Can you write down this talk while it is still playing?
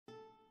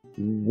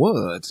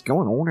What's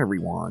going on,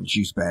 everyone?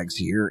 Juicebags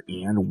here,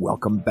 and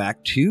welcome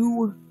back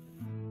to...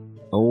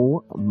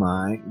 Oh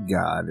my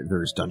god,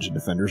 there's Dungeon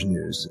Defenders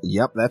news.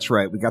 Yep, that's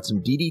right. We got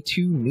some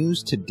DD2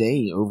 news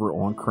today over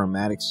on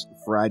Chromatic's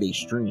Friday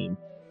stream.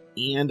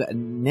 And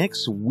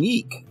next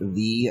week,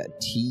 the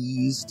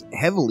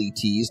heavily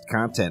teased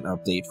content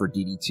update for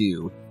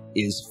DD2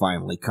 is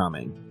finally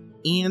coming.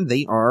 And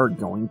they are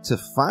going to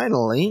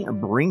finally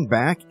bring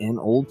back an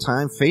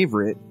old-time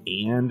favorite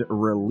and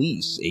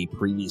release a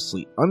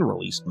previously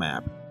unreleased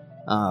map.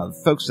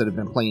 Folks that have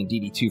been playing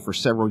DD2 for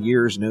several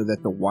years know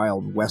that the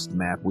Wild West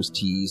map was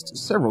teased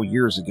several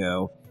years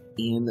ago,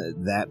 and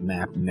that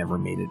map never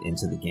made it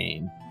into the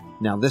game.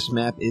 Now, this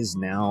map is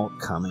now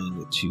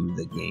coming to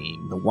the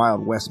game. The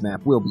Wild West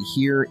map will be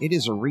here. It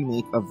is a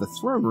remake of the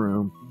Throne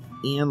Room,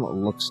 and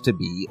looks to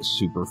be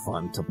super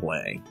fun to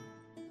play.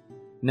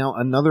 Now,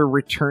 another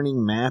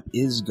returning map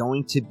is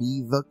going to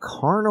be the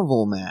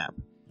Carnival map.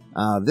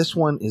 This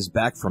one is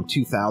back from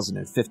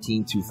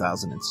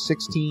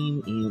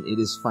 2015-2016, and it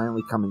is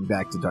finally coming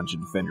back to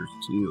Dungeon Defenders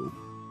 2.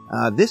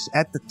 This,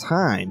 at the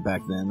time,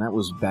 back then, that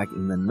was back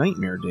in the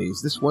Nightmare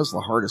days, this was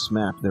the hardest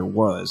map there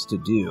was to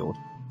do.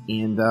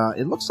 And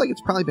it looks like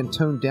it's probably been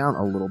toned down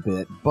a little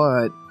bit,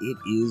 but it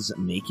is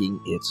making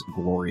its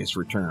glorious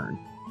return.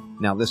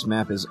 Now, this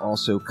map is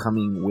also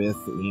coming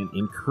with an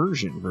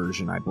incursion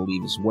version, I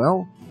believe, as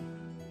well.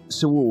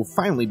 So we'll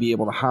finally be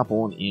able to hop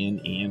on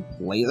in and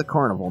play the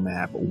Carnival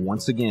map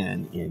once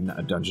again in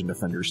Dungeon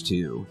Defenders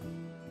 2.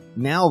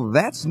 Now,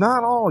 that's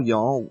not all,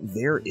 y'all.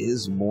 There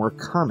is more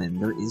coming.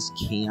 There is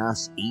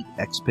Chaos 8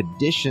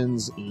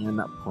 Expeditions and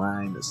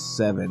Prime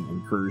 7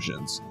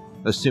 Incursions.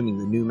 Assuming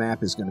the new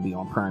map is going to be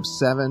on Prime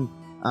 7,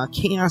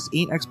 Chaos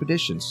 8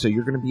 Expeditions. So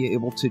you're going to be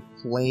able to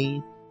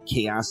play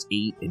Chaos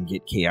 8 and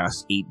get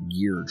Chaos 8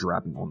 gear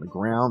dropping on the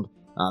ground.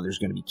 There's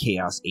going to be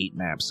Chaos 8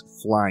 maps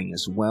flying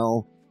as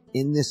well.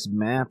 In this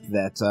map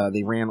that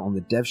they ran on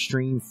the dev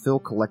stream, Phil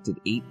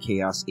collected 8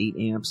 Chaos 8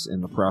 amps in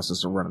the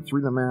process of running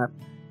through the map.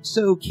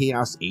 So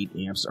Chaos 8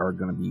 amps are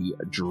going to be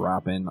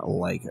dropping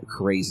like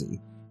crazy.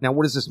 Now,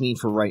 what does this mean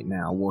for right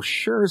now? Well,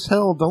 sure as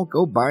hell, don't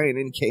go buying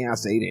any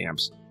Chaos 8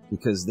 amps,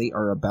 because they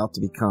are about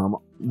to become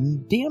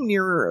damn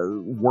near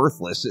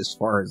worthless as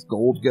far as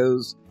gold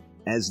goes,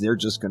 as they're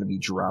just going to be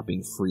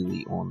dropping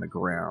freely on the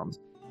ground.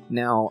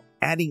 Now,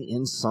 adding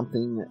in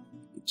something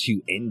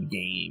to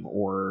endgame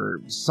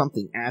or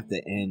something at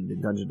the end in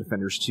Dungeon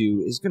Defenders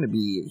 2 is going to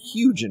be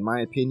huge, in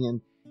my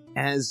opinion,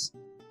 as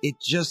it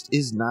just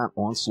is not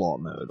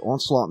Onslaught mode.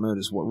 Onslaught mode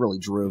is what really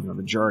drove the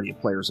majority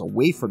of players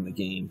away from the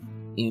game,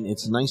 and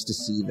it's nice to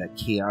see that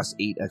Chaos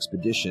 8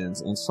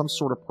 Expeditions and some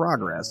sort of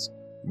progress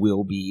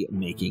will be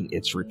making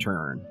its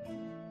return.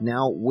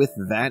 Now, with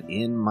that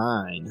in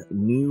mind,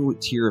 new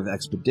tier of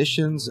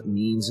expeditions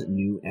means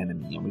new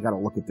enemy, and we got to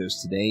look at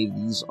those today.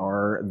 These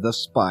are the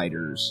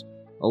spiders.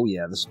 Oh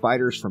yeah, the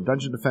spiders from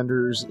Dungeon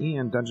Defenders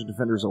and Dungeon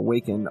Defenders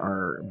Awakened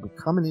are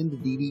coming into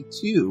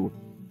DD2,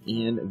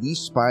 and these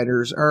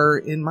spiders are,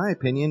 in my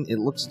opinion, it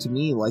looks to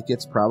me like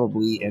it's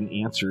probably an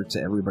answer to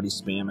everybody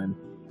spamming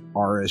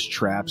Aura's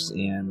traps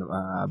and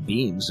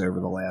beams over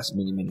the last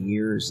many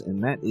years,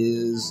 and that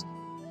is...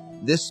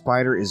 this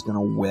spider is going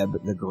to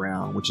web the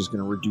ground, which is going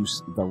to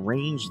reduce the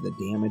range, the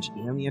damage,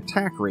 and the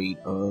attack rate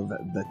of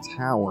the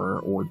tower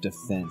or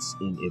defense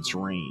in its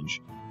range.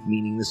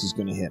 Meaning this is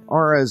going to hit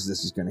auras,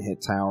 this is going to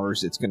hit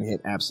towers, it's going to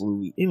hit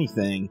absolutely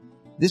anything.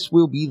 This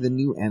will be the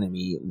new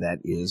enemy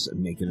that is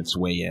making its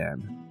way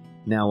in.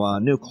 Now,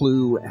 no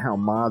clue how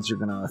mods are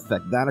going to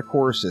affect that, of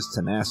course. Is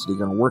tenacity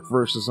going to work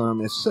versus them?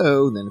 If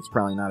so, then it's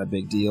probably not a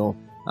big deal.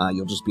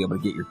 You'll just be able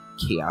to get your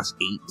Chaos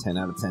 8 10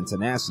 out of 10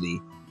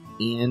 tenacity.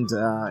 And,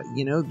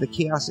 you know, the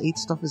Chaos 8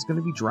 stuff is going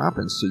to be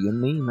dropping, so you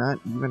may not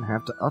even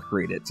have to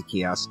upgrade it to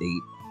Chaos 8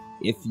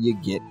 if you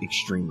get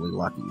extremely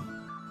lucky.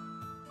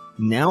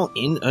 Now,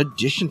 in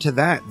addition to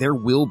that, there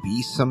will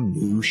be some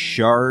new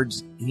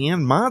shards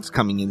and mods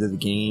coming into the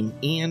game,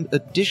 and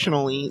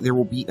additionally, there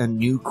will be a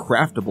new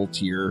craftable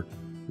tier,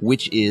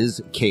 which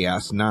is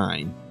Chaos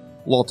 9.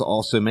 Walta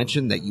also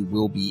mentioned that you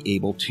will be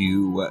able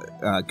to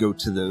go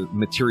to the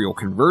material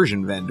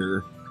conversion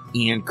vendor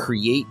and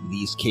create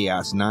these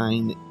Chaos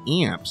 9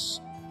 amps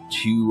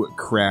to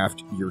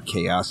craft your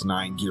Chaos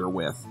 9 gear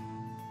with.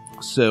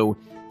 So,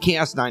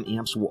 Chaos 9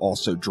 amps will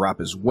also drop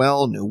as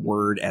well. No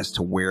word as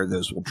to where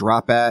those will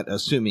drop at,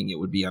 assuming it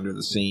would be under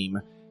the same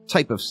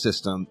type of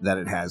system that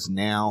it has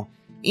now.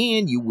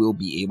 And you will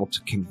be able to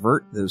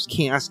convert those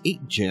Chaos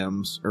 8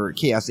 gems, or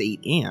Chaos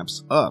 8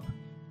 amps, up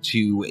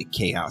to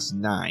Chaos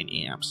 9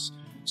 amps.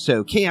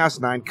 So, Chaos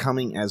 9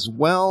 coming as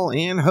well,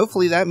 and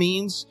hopefully that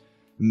means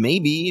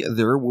maybe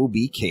there will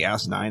be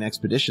Chaos 9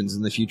 Expeditions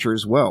in the future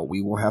as well.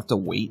 We will have to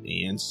wait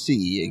and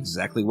see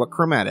exactly what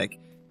Chromatic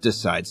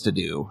decides to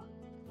do.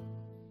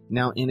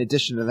 Now, in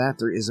addition to that,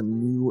 there is a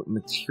new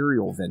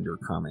material vendor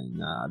coming.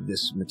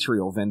 This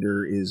material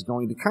vendor is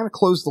going to kind of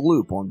close the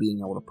loop on being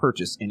able to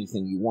purchase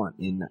anything you want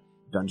in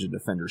Dungeon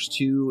Defenders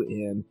 2,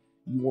 and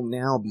you will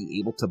now be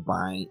able to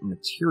buy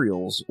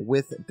materials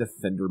with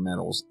Defender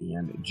medals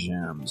and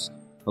gems.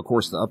 Of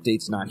course, the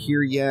update's not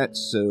here yet,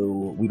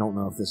 so we don't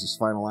know if this is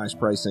finalized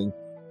pricing,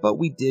 but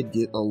we did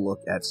get a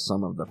look at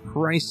some of the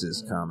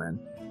prices coming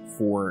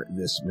for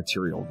this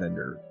material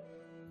vendor.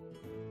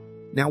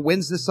 Now,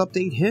 when's this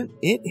update hit?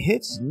 It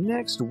hits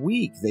next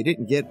week. They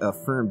didn't get a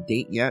firm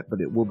date yet, but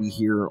it will be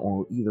here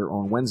either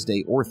on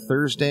Wednesday or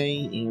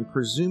Thursday, and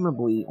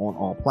presumably on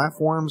all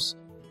platforms.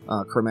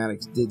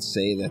 Chromatic did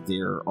say that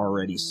they're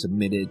already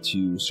submitted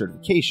to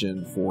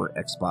certification for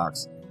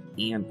Xbox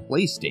and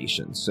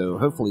PlayStation, so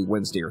hopefully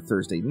Wednesday or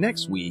Thursday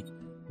next week,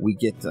 we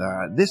get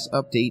this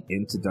update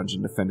into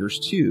Dungeon Defenders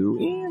 2,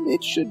 and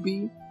it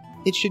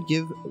should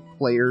give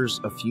players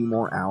a few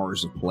more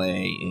hours of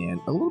play and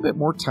a little bit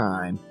more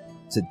time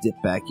to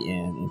dip back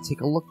in and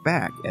take a look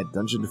back at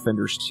Dungeon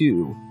Defenders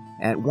 2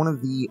 at one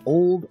of the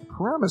old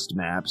promised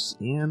maps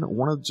and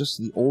one of just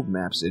the old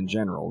maps in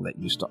general that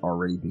used to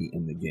already be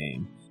in the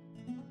game.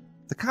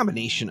 The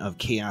combination of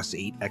Chaos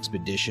 8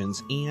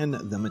 Expeditions and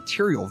the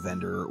Material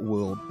Vendor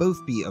will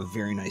both be a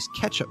very nice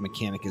catch-up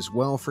mechanic as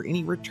well for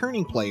any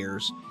returning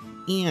players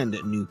and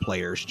new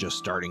players just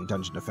starting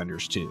Dungeon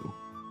Defenders 2.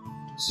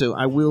 So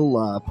I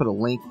will put a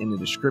link in the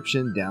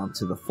description down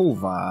to the full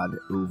VOD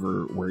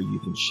over where you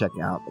can check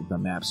out the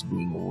maps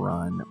being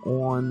run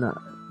on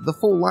the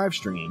full live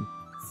stream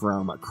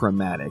from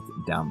Chromatic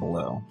down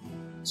below.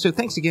 So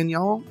thanks again,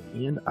 y'all,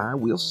 and I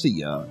will see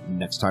ya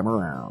next time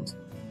around.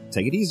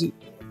 Take it easy.